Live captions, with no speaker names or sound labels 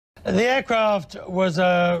The aircraft was,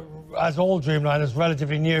 as all Dreamliners,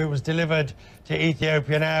 relatively new. It was delivered to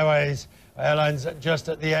Ethiopian Airlines just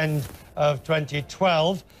at the end of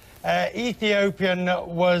 2012. Ethiopian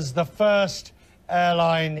was the first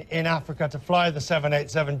airline in Africa to fly the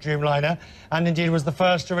 787 Dreamliner, and indeed was the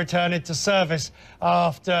first to return it to service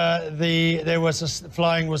after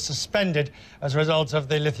flying was suspended as a result of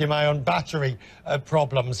the lithium-ion battery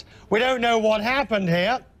problems. We don't know what happened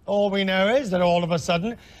here. All we know is that all of a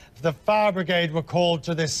sudden the fire brigade were called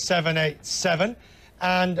to this 787,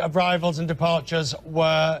 and arrivals and departures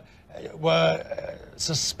were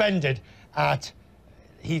suspended at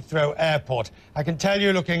Heathrow Airport. I can tell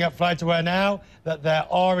you, looking at FlightAware now, that there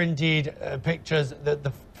are indeed pictures that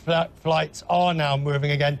the flights are now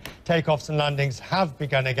moving again. Takeoffs and landings have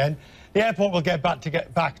begun again. The airport will get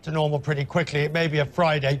back to normal pretty quickly. It may be a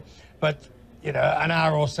Friday, but you know, an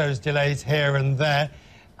hour or so's delays here and there.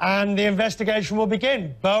 And the investigation will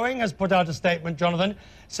begin. Boeing has put out a statement, Jonathan,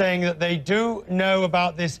 saying that they do know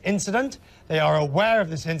about this incident, they are aware of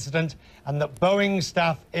this incident, and that Boeing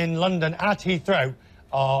staff in London at Heathrow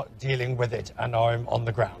are dealing with it and are on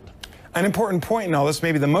the ground. An important point in all this,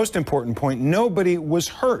 maybe the most important point, nobody was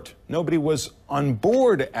hurt. Nobody was on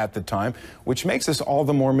board at the time, which makes this all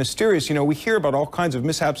the more mysterious. You know, we hear about all kinds of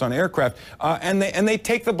mishaps on aircraft, and they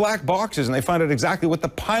take the black boxes and they find out exactly what the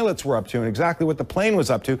pilots were up to and exactly what the plane was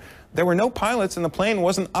up to. There were no pilots and the plane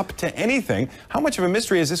wasn't up to anything. How much of a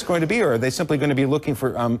mystery is this going to be, or are they simply going to be looking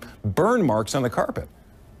for burn marks on the carpet?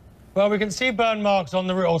 Well, we can see burn marks on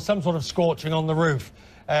the roof, or some sort of scorching on the roof,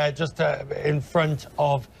 just in front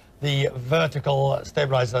of the vertical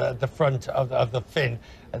stabilizer at the front of the fin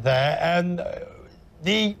there. And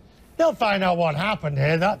they'll find out what happened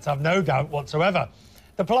here, that's I've no doubt whatsoever.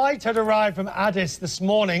 The flight had arrived from Addis this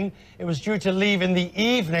morning. It was due to leave in the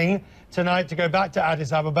evening tonight to go back to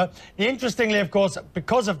Addis Ababa. Interestingly, of course,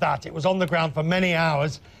 because of that, it was on the ground for many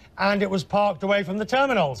hours and it was parked away from the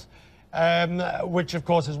terminals, which, of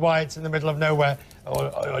course, is why it's in the middle of nowhere,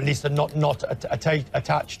 or at least not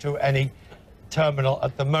attached to any terminal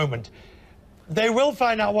at the moment. They will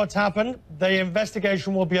find out what's happened. The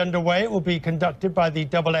investigation will be underway. It will be conducted by the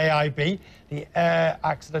AAIB, the Air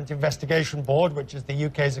Accident Investigation Board, which is the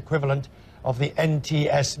UK's equivalent of the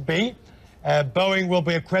NTSB. Boeing will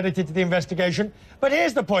be accredited to the investigation. But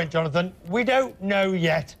here's the point, Jonathan. We don't know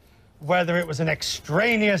yet whether it was an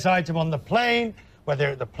extraneous item on the plane,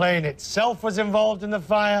 whether the plane itself was involved in the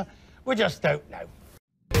fire. We just don't know.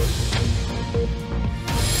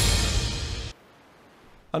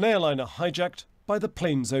 An airliner hijacked by the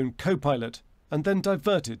plane's own co-pilot and then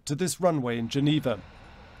diverted to this runway in Geneva.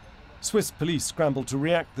 Swiss police scrambled to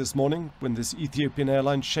react this morning when this Ethiopian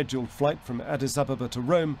Airlines scheduled flight from Addis Ababa to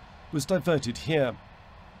Rome was diverted here.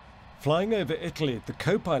 Flying over Italy, the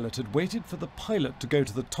co-pilot had waited for the pilot to go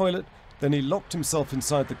to the toilet, then he locked himself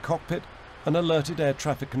inside the cockpit and alerted air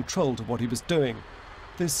traffic control to what he was doing.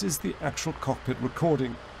 This is the actual cockpit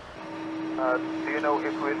recording. Do you know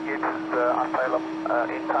if we'll get the asylum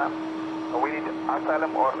in time? We need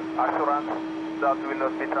asylum or assurance that will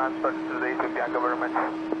not be transferred to the Ethiopian government.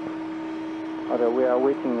 We are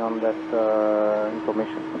waiting on that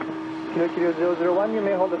information. Kilo 001, you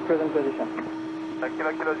may hold the present position.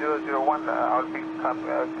 Kilo 001, I'll be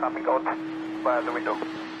coming out via the window.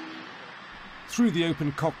 Through the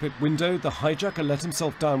open cockpit window, the hijacker let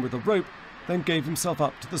himself down with a rope, then gave himself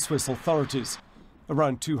up to the Swiss authorities.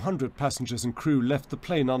 Around 200 passengers and crew left the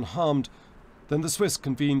plane unharmed. Then the Swiss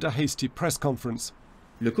convened a hasty press conference.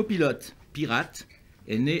 Le copilote pirate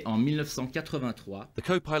est né en 1983. The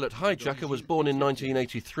co-pilot hijacker was born in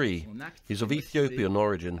 1983. He's of Ethiopian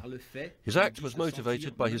origin. His act was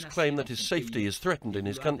motivated by his claim that his safety is threatened in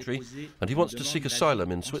his country and he wants to seek asylum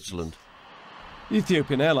in Switzerland.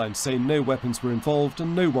 Ethiopian Airlines say no weapons were involved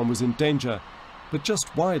and no one was in danger. But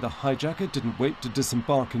just why the hijacker didn't wait to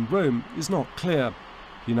disembark in Rome is not clear.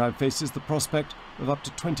 He now faces the prospect of up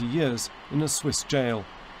to 20 years in a Swiss jail.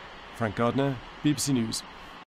 Frank Gardner, BBC News.